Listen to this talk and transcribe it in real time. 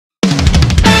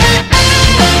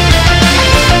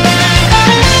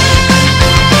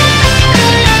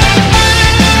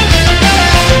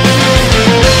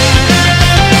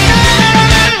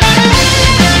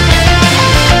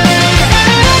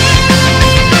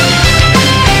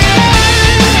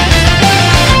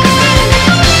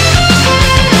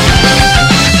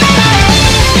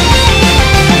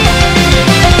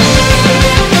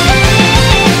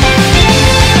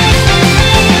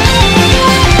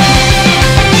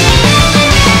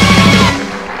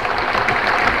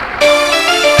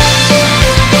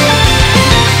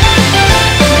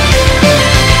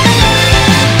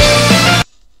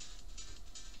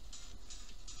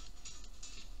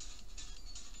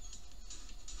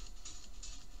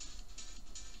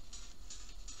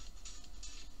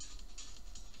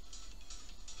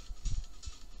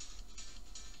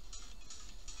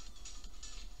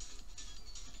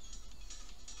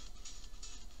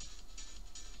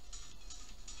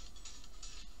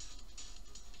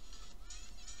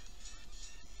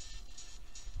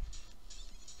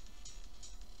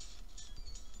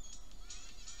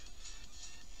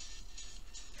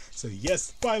So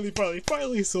yes,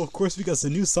 finally. So of course we got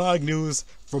some new Sonic news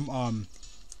from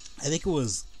I think it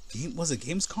was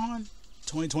Gamescom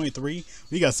 2023.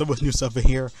 We got so much new stuff in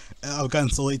here. I've gotten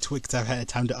so late to it because I've had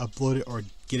time to upload it or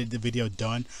get the video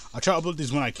done. I'll try to upload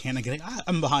these when I can.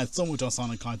 I'm behind so much on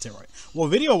Sonic content, right? Well,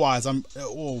 video wise, I'm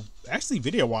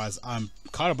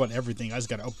caught up on everything. I just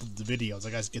gotta upload the videos. I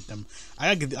gotta get them.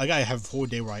 I gotta have a whole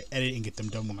day where I edit and get them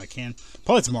done when I can.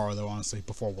 Probably tomorrow though, honestly,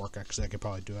 before work. Actually, I could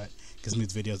probably do it. Get some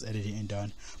of these videos edited and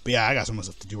done. But yeah, I got so much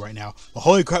stuff to do right now. But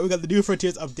holy crap, we got the new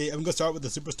Frontiers update. I'm gonna start with the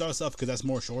Superstar stuff because that's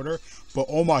more shorter. But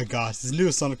oh my gosh, this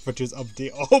new Sonic Frontiers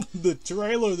update. Oh, the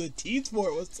trailer, the tease for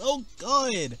it was so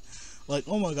good. Like,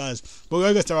 oh my gosh. But we're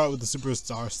gonna start out with the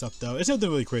Superstar stuff though. It's nothing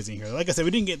really crazy in here. Like I said, we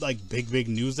didn't get like big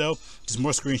news though. Just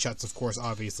more screenshots, of course,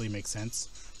 obviously makes sense.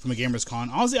 From a Gamers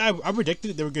Con. Honestly, I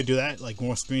predicted they were gonna do that. Like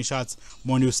more screenshots,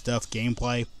 more new stuff,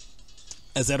 gameplay,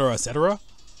 etc. etc.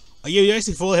 Yeah, you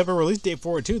actually fully have a release date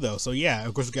for it too, though. So yeah,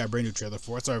 of course we got a brand new trailer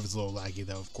for it. Sorry if it's a little laggy,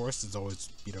 though. Of course, it's always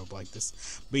like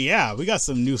this. But yeah, we got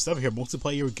some new stuff here.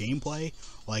 Multiplayer gameplay,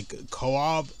 like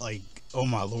co-op, like oh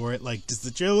my lord, like just the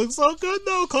trailer looks so good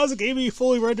though. Classic gaming,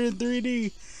 fully rendered in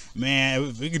 3D. Man,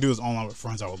 if we could do this online with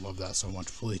friends, I would love that so much.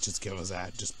 Please, just give us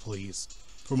that, just please.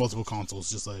 For multiple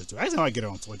consoles, just let us do it. Actually, I might get it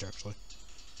on Switch actually.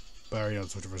 But I already know the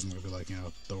Switch version is going to be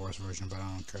like, the worst version, but I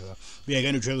don't care though. But yeah, I got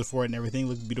a new trailer for it and everything.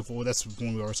 Looks beautiful. That's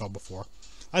one we already saw before.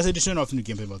 I said just showing off new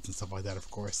gameplay modes and stuff like that,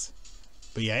 of course.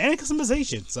 But yeah, and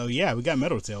customization. So yeah, we got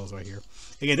Metal Tails right here.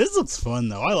 Again, this looks fun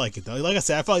though. I like it though. Like I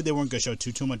said, I felt like they weren't going to show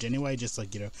too much anyway. Just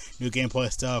like, new gameplay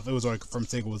stuff. It was already confirmed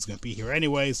Sega was going to be here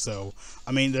anyway. So,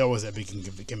 I mean, there was that big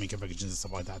gaming conventions and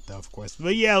stuff like that though, of course.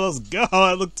 But yeah, let's go.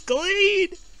 It looks clean.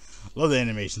 Love the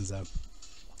animations though.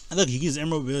 And look, you can use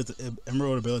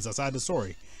emerald abilities outside the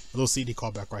story. A little CD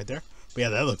callback right there. But yeah,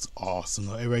 that looks awesome.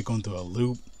 Everybody going through a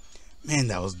loop. Man,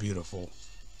 that was beautiful.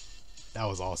 That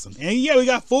was awesome. And yeah, we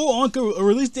got full on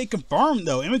release date confirmed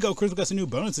though. And we got some new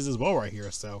bonuses as well right here.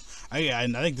 So I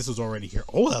think this was already here.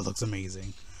 Oh, that looks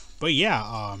amazing. But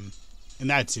yeah, and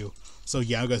that too. So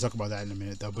yeah, I'm gonna talk about that in a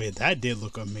minute though. But yeah, that did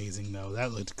look amazing though.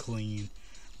 That looked clean.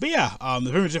 But yeah, the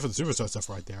pretty much it for the Superstar stuff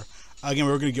right there. Again,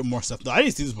 we're gonna get more stuff. I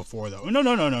didn't see this before though. No,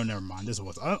 never mind. This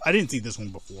was I didn't see this one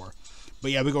before. But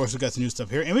yeah, we also got some new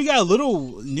stuff here, and we got a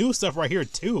little new stuff right here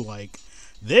too. Like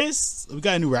this, we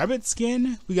got a new rabbit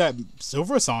skin. We got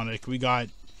Silver Sonic. We got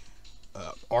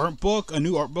art book, a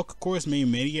new art book, of course.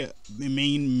 Main mania.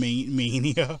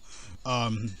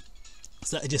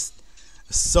 So just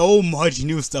so much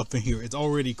new stuff in here. It's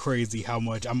already crazy how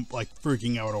much I'm like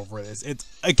freaking out over this. It's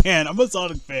again, I'm a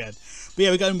Sonic fan. But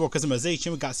yeah, we got more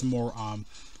customization. We got some more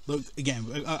look again,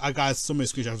 I got so many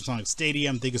screenshots of Sonic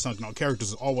Stadium. Think of Sonic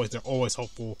characters they're always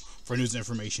helpful for news and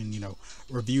information,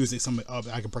 reviews. They sum it up.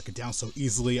 I can break it down so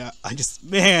easily. I just,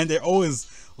 man, they're always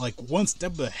like one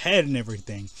step ahead and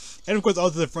everything. And of course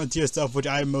also the Frontier stuff, which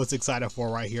I'm most excited for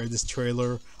right here. This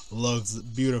trailer looks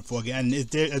beautiful. Again,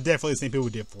 it's definitely the same people who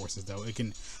did Forces though. I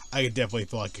can definitely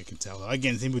feel like I can tell.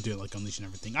 Again, the same people did like Unleash and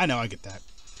everything. I know, I get that.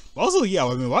 But also, yeah,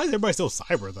 I mean, why is everybody still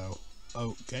cyber though?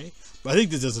 Okay, but I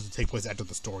think this doesn't take place after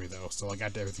the story though, so like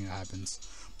after everything that happens.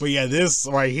 But yeah, this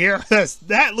right here,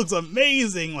 that looks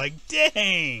amazing. Like,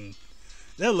 dang,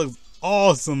 that looks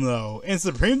awesome though. And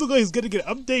Supreme looks like he's gonna get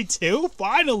an update too.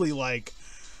 Finally, like,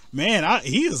 man,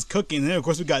 he is cooking. And then of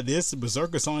course we got this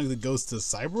Berserker Sonic that goes to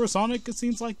Cyber Sonic. It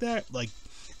seems like that. Like,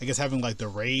 I guess having like the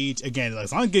rage again. Like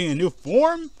Sonic getting a new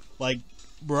form. Like,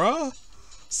 bruh.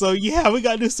 So yeah, we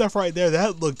got new stuff right there.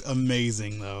 That looked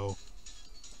amazing though.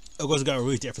 Of course, we got a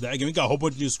release date for that. Again, we got a whole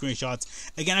bunch of new screenshots.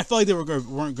 Again, I felt like they weren't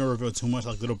going to reveal too much,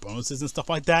 like little bonuses and stuff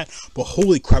like that. But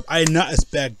holy crap, I did not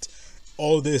expect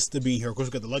all this to be here. Of course,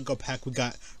 we got the Lego pack. We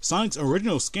got Sonic's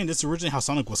original skin. This is originally how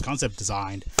Sonic was concept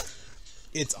designed.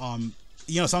 It's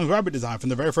Sonic's rabbit design from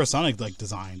the very first Sonic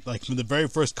design, like from the very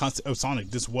first concept of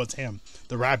Sonic. This was him,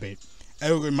 the rabbit.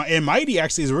 And Mighty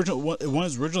actually is one of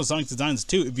his original Sonic designs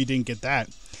too. If you didn't get that.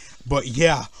 But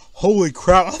yeah, holy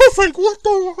crap. I was like, what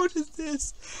the world is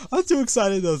this? I'm too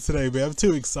excited though today, man. I'm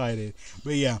too excited.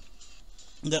 But yeah.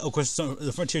 Of course,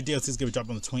 the Frontier DLC is going to be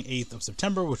dropped on the 28th of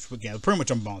September, which, again, pretty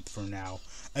much a month from now.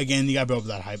 Again, you got to build up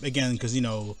that hype. Again, because,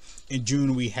 in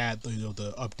June we had,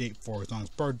 the update for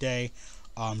Sonic's birthday.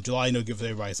 July, give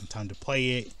everybody some time to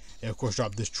play it. And of course,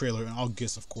 drop this trailer in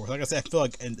August, of course. Like I said, I feel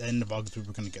like at the end of August we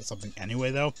were going to get something anyway,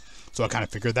 though. So I kind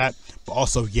of figured that. But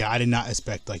also, yeah, I did not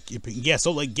expect, like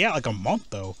a month,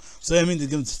 though. So, I mean, they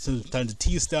give some time to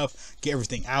tease stuff, get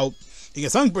everything out.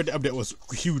 Again, Sonic's birthday update was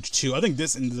huge, too. I think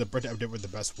this and the birthday update were the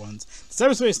best ones. The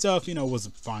cyberspace stuff, was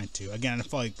fine, too. Again, I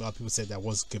feel like a lot of people said that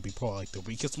was going to be probably, like, the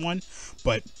weakest one.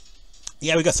 But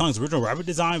Yeah, we got Sonic's original rabbit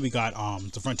design. We got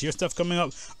the Frontier stuff coming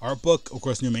up. Art book, of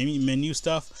course, new menu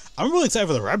stuff. I'm really excited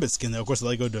for the rabbit skin though. Of course, the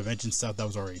Lego Dimension stuff that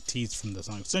was already teased from the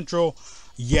Sonic Central.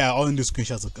 Yeah, all the new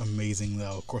screenshots look amazing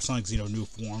though. Of course, Sonic's new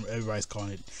form. Everybody's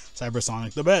calling it Cyber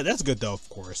Sonic. That's good though. Of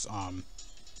course.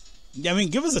 Yeah, I mean,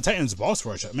 give us a Titans boss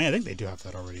rush. Man, I think they do have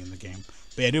that already in the game.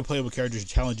 But yeah, new playable characters,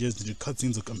 challenges, the new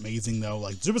cutscenes look amazing though.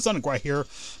 Like Super Sonic right here,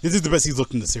 this is the best he's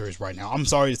looked in the series right now. I'm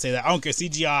sorry to say that. I don't care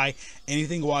CGI,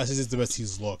 anything wise. This is the best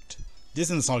he's looked. This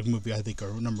and the Sonic movie, I think,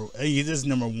 are this is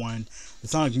number one. The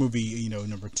Sonic movie,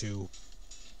 number two.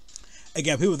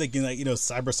 Again, people thinking like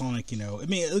Cyber Sonic. I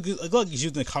mean, it looks like he's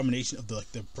using a combination of the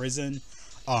prison,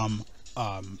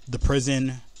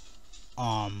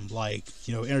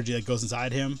 energy that goes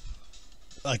inside him,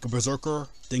 like a berserker,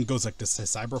 then goes like this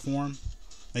cyber form.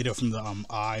 They do it from the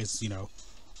eyes,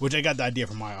 which I got the idea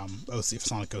from my OC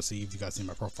Sonic OC. If you guys see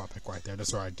my profile pic right there,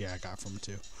 that's the idea I got from it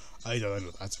too. I know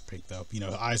the eyes are pink though.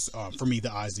 Eyes. For me, the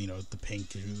eyes. The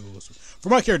pink. For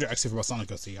my character, actually, for my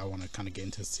Sonic OC, I want to kind of get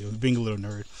into this too. Being a little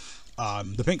nerd.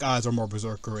 The pink eyes are more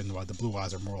berserker, and the blue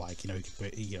eyes are more like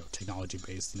technology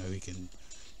based. He can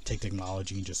take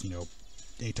technology and just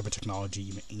any type of technology,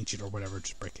 even ancient or whatever,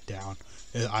 just break it down.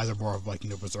 His eyes are more of like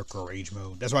berserker rage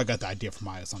mode. That's why I got the idea from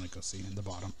my Sonic OC in the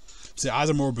bottom. So the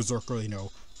eyes are more berserker,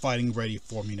 fighting ready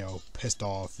for pissed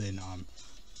off. Then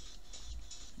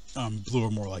blue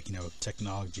are more like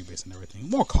technology based and everything,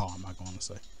 more calm, I'm going to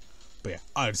say. But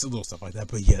yeah, just a little stuff like that.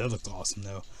 But yeah, that looks awesome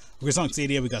though. We're Sonic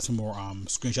Stadia. We got some more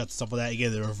screenshots and stuff like that.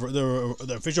 Again,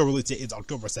 the official release date is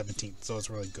October 17th, so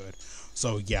it's really good.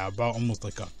 So yeah, about almost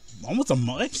a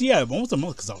month. Actually, yeah, almost a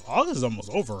month because August is almost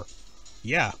over.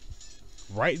 Yeah,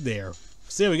 right there.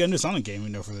 So yeah, we got a new Sonic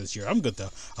game for this year. I'm good though.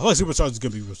 I feel like Superstars is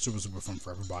gonna be super fun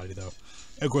for everybody though.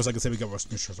 And of course, like I said, we got our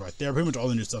screenshots right there. Pretty much all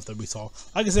the new stuff that we saw.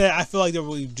 Like I said, I feel like they're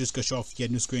really just gonna show off new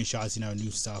screenshots, new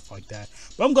stuff like that.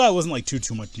 But I'm glad it wasn't like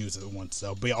too much news at once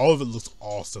though. But yeah, all of it looks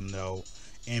awesome though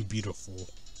and beautiful.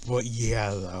 But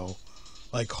yeah though,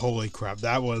 like holy crap,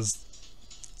 that was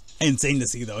insane to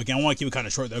see though. Again, I want to keep it kind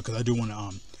of short though because I do want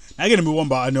to I gotta move on,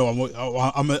 but I know I'm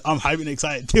hyped and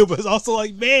excited too. But it's also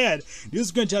like, man, new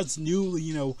screenshots, new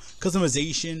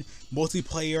customization,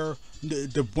 multiplayer,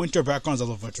 the winter backgrounds. I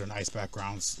love winter nice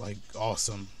backgrounds, like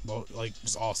awesome, like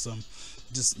just awesome,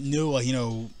 just new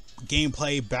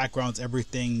gameplay backgrounds,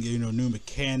 everything, new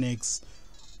mechanics,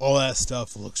 all that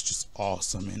stuff looks just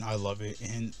awesome, and I love it.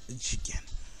 And again,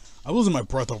 I'm losing my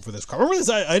breath over this. Remember this?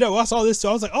 I know I saw this too.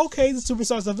 I was like, okay, the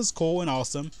Superstar stuff is cool and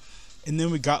awesome. And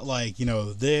then we got like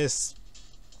this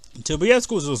too, but yeah, it's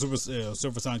cool. So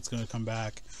Super Sonic's gonna come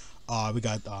back. We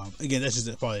got again, that's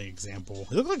just probably an example.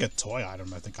 It looked like a toy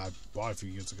item I think I bought a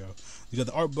few years ago. We got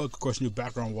the art book, of course, new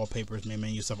background wallpapers, main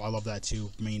menu stuff. I love that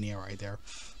too. Mania right there.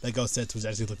 Lego sets, which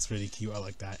actually looks really cute. I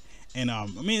like that. And I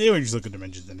mean, they were just looking at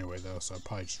dimensions anyway though, so I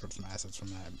probably just stripped some assets from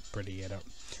that. Pretty it up.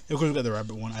 And of course, we got the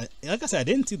rabbit one. Like I said, I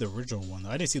didn't see the original one though.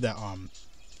 I didn't see that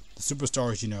the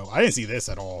Superstars. I didn't see this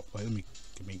at all. Like, let me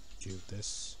do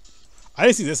this. I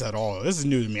didn't see this at all. This is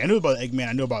new to me. I knew about Eggman.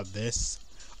 I knew about this,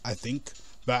 I think,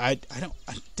 but I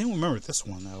didn't remember this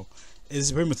one though.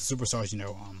 It's pretty much the Superstars.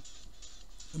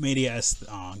 Mania-esque,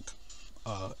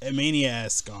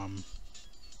 Mania-esque,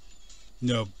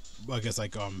 I guess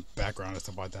like background and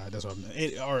stuff like that. That's what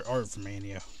art for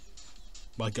Mania,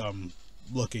 like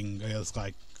looking, I guess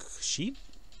like sheep.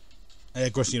 And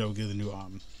of course, we get the new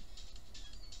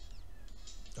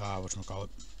whatchamacallit,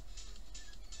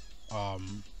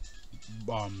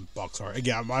 box art.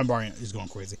 Again, my brain is going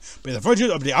crazy. But the Frontier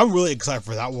update, I'm really excited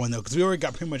for that one though, because we already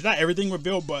got pretty much not everything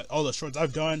revealed, but all the shorts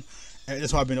I've done. And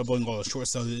that's why I've been uploading all the shorts,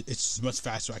 so it's just much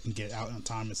faster. I can get it out on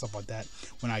time and stuff like that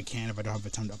when I can, if I don't have the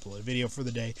time to upload a video for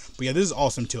the day. But yeah, this is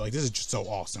awesome too. Like, this is just so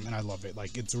awesome, and I love it.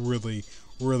 Like, it's really,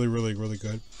 really, really, really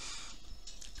good.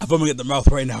 I'm gonna get the mouth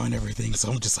right now and everything,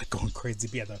 so I'm just like going crazy.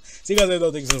 But yeah, though. See you guys later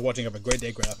though. Thanks for watching. Have a great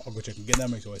day. Great. I'll go check and get them.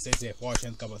 Make sure I stay safe.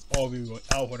 Watching. God bless all of you.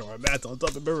 Out whatever I'm at. On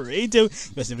top of remember to.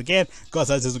 Best if you can. Go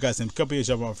outside. This guys. Same company.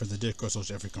 Shove my friends. The Discord.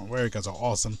 Social. Every come where you guys are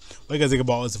awesome. What you guys think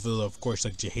about this? Of course,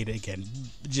 like you hate it again.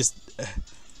 Just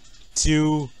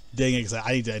too dang excited.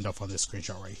 I need to end off on this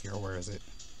screenshot right here. Where is it?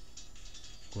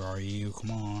 Where are you? Come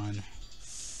on.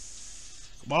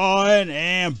 Come on,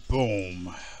 and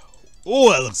boom.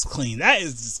 Oh, that looks clean. That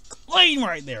is just clean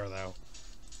right there, though.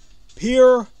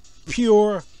 Pure,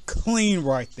 clean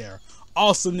right there.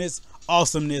 Awesomeness,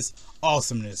 awesomeness,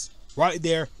 awesomeness. Right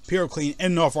there, pure, clean,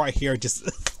 and off right here. Just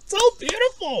so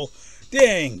beautiful.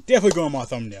 Dang, definitely going on my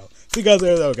thumbnail. See you guys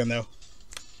later, though, again, though.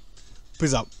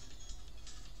 Peace out.